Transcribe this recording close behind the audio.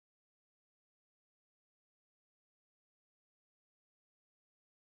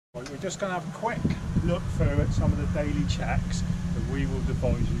Right, we're just going to have a quick look through at some of the daily checks that we will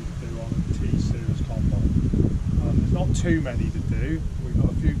advise you to do on a T-Series Combine. There's not too many to do. We've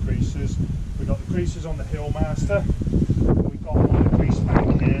got a few greases. We've got the greases on the Hillmaster. We've got one on the grease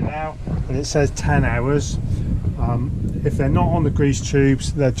bank here now, and it says 10 hours. If they're not on the grease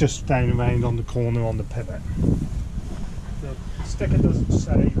tubes, they're just down around on the corner on the pivot. The sticker doesn't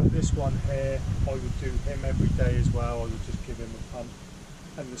say, but this one here, I would do him every day as well. I would just give him a pump.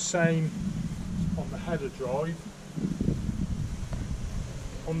 And the same on the header drive.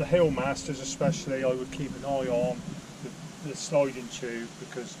 On the Hillmasters especially, I would keep an eye on the sliding tube,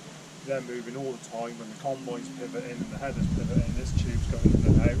 because they're moving all the time. When the combine's pivoting and the header's pivoting, this tube's going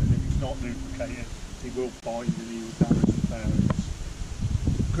in and out, and if it's not lubricated, he will bind and he will damage the bearings.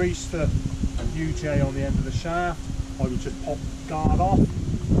 Grease the UJ on the end of the shaft. I would just pop the guard off,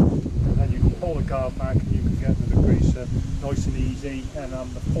 and then you can pull the guard back and you can get to the greaser nice and easy. And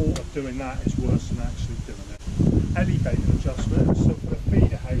the thought of doing that is worse than actually doing it. Elevator adjustment. So for the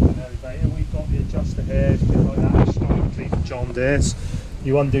feeder housing elevator, we've got the adjuster here. It's a bit like that historically for John Deere's.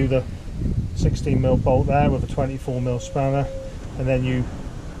 You undo the 16mm bolt there with a 24mm spanner, and then you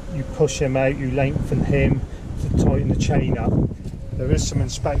push him out, you lengthen him to tighten the chain up. There is some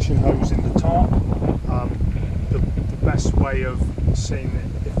inspection hose in the top. The best way of seeing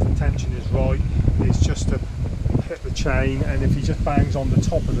if the tension is right is just to hit the chain, and if he just bangs on the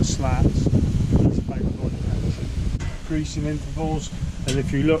top of the slats, he's about the right tension. Greasing intervals, and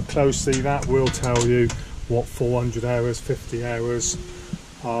if you look closely, that will tell you what 400 hours, 50 hours,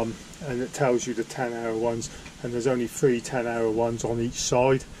 and it tells you the 10-hour ones, and there's only 3 10-hour ones on each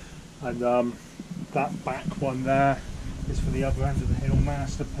side. And that back one there is for the other end of the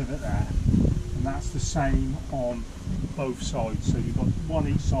Hillmaster pivot there, and that's the same on both sides. So you've got one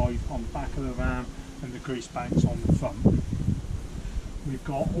each side on the back of the ram, and the grease banks on the front. We've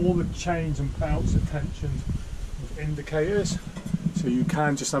got all the chains and belts attentioned with indicators, so you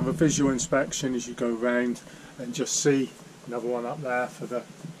can just have a visual inspection as you go round and just see. Another one up there for the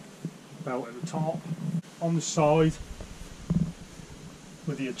belt at the top. On the side,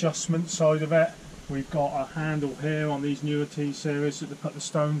 with the adjustment side of it, we've got a handle here on these newer T-Series that they put the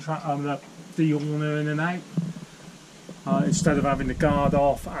stone trap on the de-horner in and out. Instead of having the guard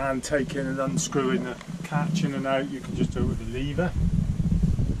off and taking and unscrewing the catch in and out, you can just do it with a lever.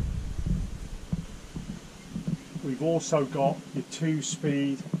 We've also got your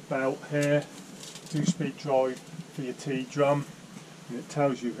 2-speed belt here, 2-speed drive for your T-drum, and it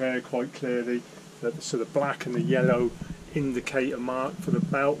tells you here quite clearly that the black and the yellow indicator mark for the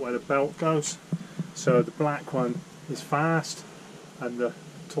belt, where the belt goes. So the black one is fast and the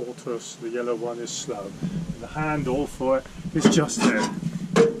tortoise, the yellow one, is slow. And the handle for it is just there.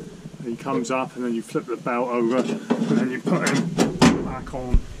 And he comes up, and then you flip the belt over, and then you put him back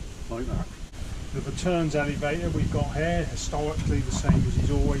on like that. The returns elevator we've got here, historically the same as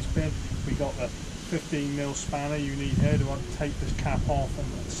he's always been. We've got the 15mm spanner you need here to take this cap off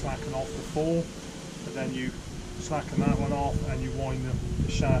and slacken off the fall. And then you slacken that one off and you wind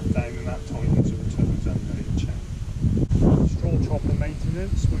the shaft down, and that tightens the returns elevator chain. Straw chopper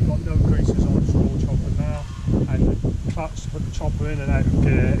maintenance, we've got no greases on the straw chopper now, and the clutch to put the chopper in and out of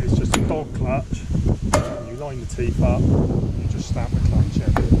gear is just a dog clutch. You line the teeth up, you just snap the clutch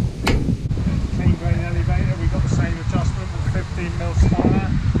in. Clean grain elevator, we've got the same adjustment with 15mm spanner.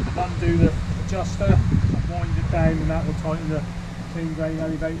 Undo the adjuster and wind it down, and that will tighten the clean grain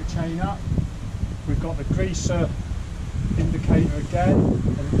elevator chain up. We've got the greaser indicator again,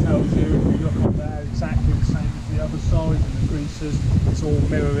 and it tells you, if you look up there, exactly the same as the other side, and the greasers, it's all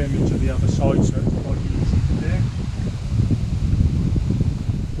mirror image of the other side, so it's quite easy to do.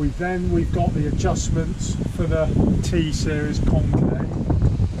 We've got the adjustments for the T-Series concave.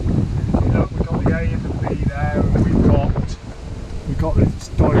 If you look, we've got the A and the B there, and we've got this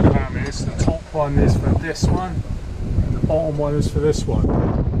diagram is, the top one is for this one, and the bottom one is for this one.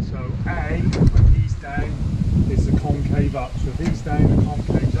 So A, when he's down, is the concave up. So if he's down, the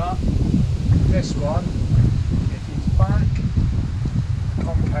concave's up. This one, if he's back, the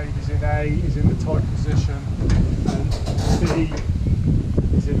concave is in A, is in the tight position, and B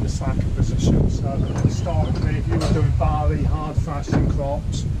is in the slacker position. So historically, if you were doing barley, hard thrashing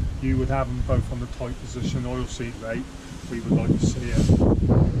crops, you would have them both on the tight position. Oilseed rape, we would like to see it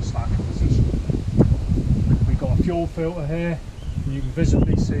in the slacker position. We've got a fuel filter here. You can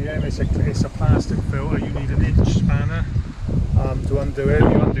visibly see him. It's a plastic filter. You need an inch spanner to undo it. You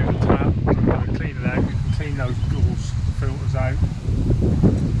undo the tap, and clean it out. You can clean those doors, filters out.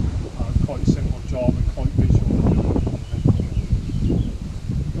 Quite a simple job and quite visual.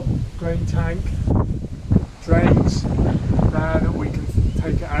 Got grain tank drains there that we can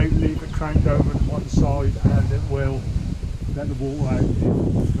take it out, leave it cranked over to one side, and it will let the water out.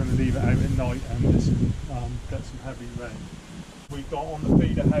 We're going to leave it out at night and get some heavy rain. We've got on the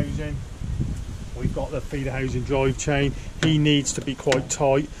feeder housing, we've got the feeder housing drive chain. He needs to be quite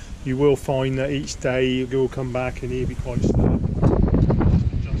tight. You will find that each day he will come back and he'll be quite slack. Just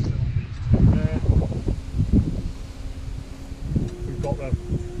adjust it on these two there. We've got the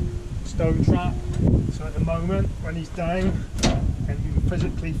stone trap, so at the moment when he's down and you can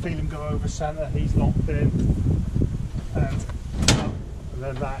physically feel him go over centre, he's locked in, and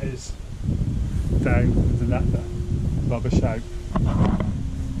then that is down and let the rubbish out.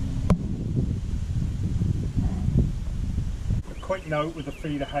 A quick note with the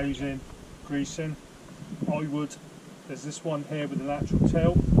feeder housing greasing, there's this one here with the lateral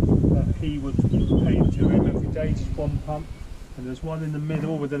tilt that he would pay to him every day, just one pump, and there's one in the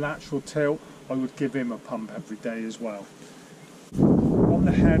middle with the lateral tilt. I would give him a pump every day as well. On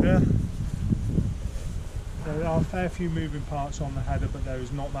the header, there are a fair few moving parts on the header, but there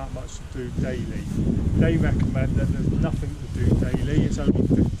is not that much to do daily. They recommend that there's nothing to do daily, it's only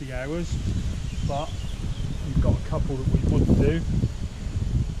 50 hours, but we've got a couple that we would do.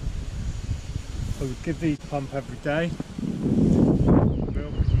 I would give these a pump every day.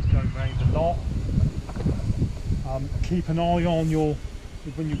 Because he's going round a lot. Keep an eye on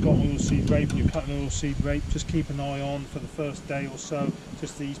when you've got oilseed rape and you're cutting oilseed rape, just keep an eye on for the first day or so,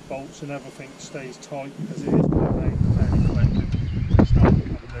 just these bolts and everything stays tight, because it is going very quick. If it starts to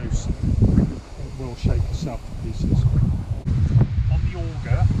come loose, it will shake itself to pieces. On the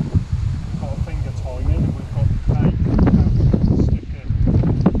auger, we've got a finger timing, and we've got the tape to stick in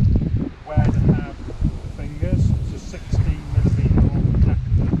where to have the fingers. It's a 16mm long tack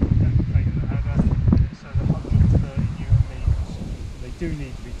of the header, and it says 130 Nm. They do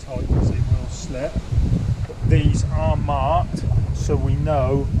need to be tight because they will slip, but these are marked so we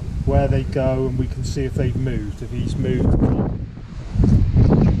know where they go and we can see if they've moved, if he's moved or not.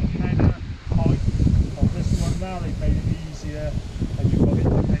 The header height on this one now, they've made it easier, and you've got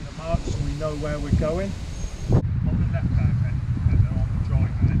indicator marks so we know where we're going. On the left hand header, on the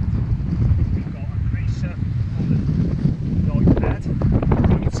drive end, we've got a greaser on the right head.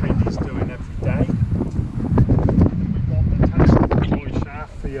 I would say he's doing every day.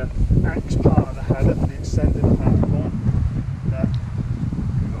 For your axe part of the header, for the extended platform, we've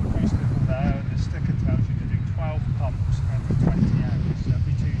got a grease nipple there, and the sticker tells you to do 12 pumps every 20 hours. So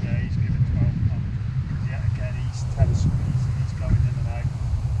every 2 days give it 12 pumps, because yet again he's telescoping, he's going in and out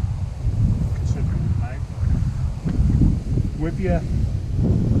a considerable amount. With your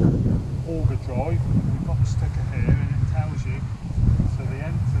auger drive, we've got the sticker here and it tells you, so the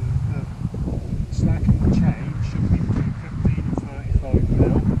end of the slack in the chain should be between 15 and 35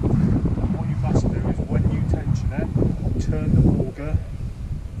 mil. And what you must do is when you tension it, turn the auger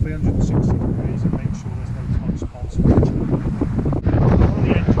 360 degrees and make sure there's no tight spots on the chain. On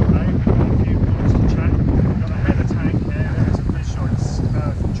the engine mount, we've got a few points to check. We've got a header tank here, there's a visual, it's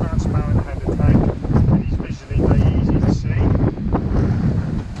a transparent header tank, and it's visually very easy to see.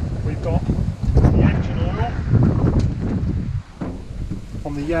 We've got the engine oil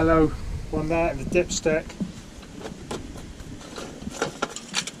on the yellow one there, and the dipstick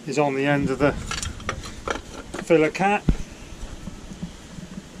is on the end of the filler cap.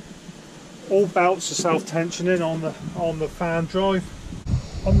 All belts are self-tensioning on the fan drive.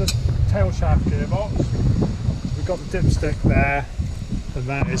 On the tail shaft gearbox, we've got the dipstick there, and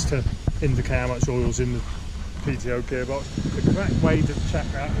that is to indicate how much oil's in the PTO gearbox. The correct way to check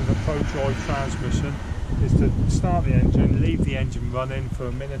that with a Pro Drive transmission is to start the engine, leave the engine running for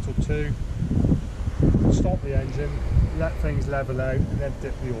a minute or two, stop the engine, let things level out, and then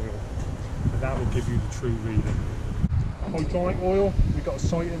dip the oil, and that will give you the true reading. Hydraulic oil, we've got a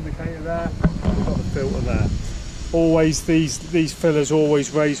sight indicator there, we've got the filter there. Always these fillers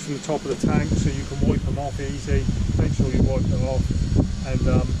always raised from the top of the tank, so you can wipe them off easy. Make sure you wipe them off, and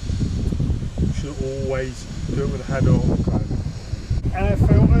you should always do it with a header on the ground. Air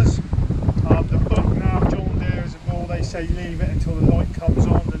filters, the book now, John Deere as a rule, they say leave it until the light comes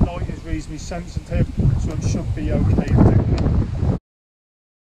on. The light is reasonably sensitive, so it should be okay to do that.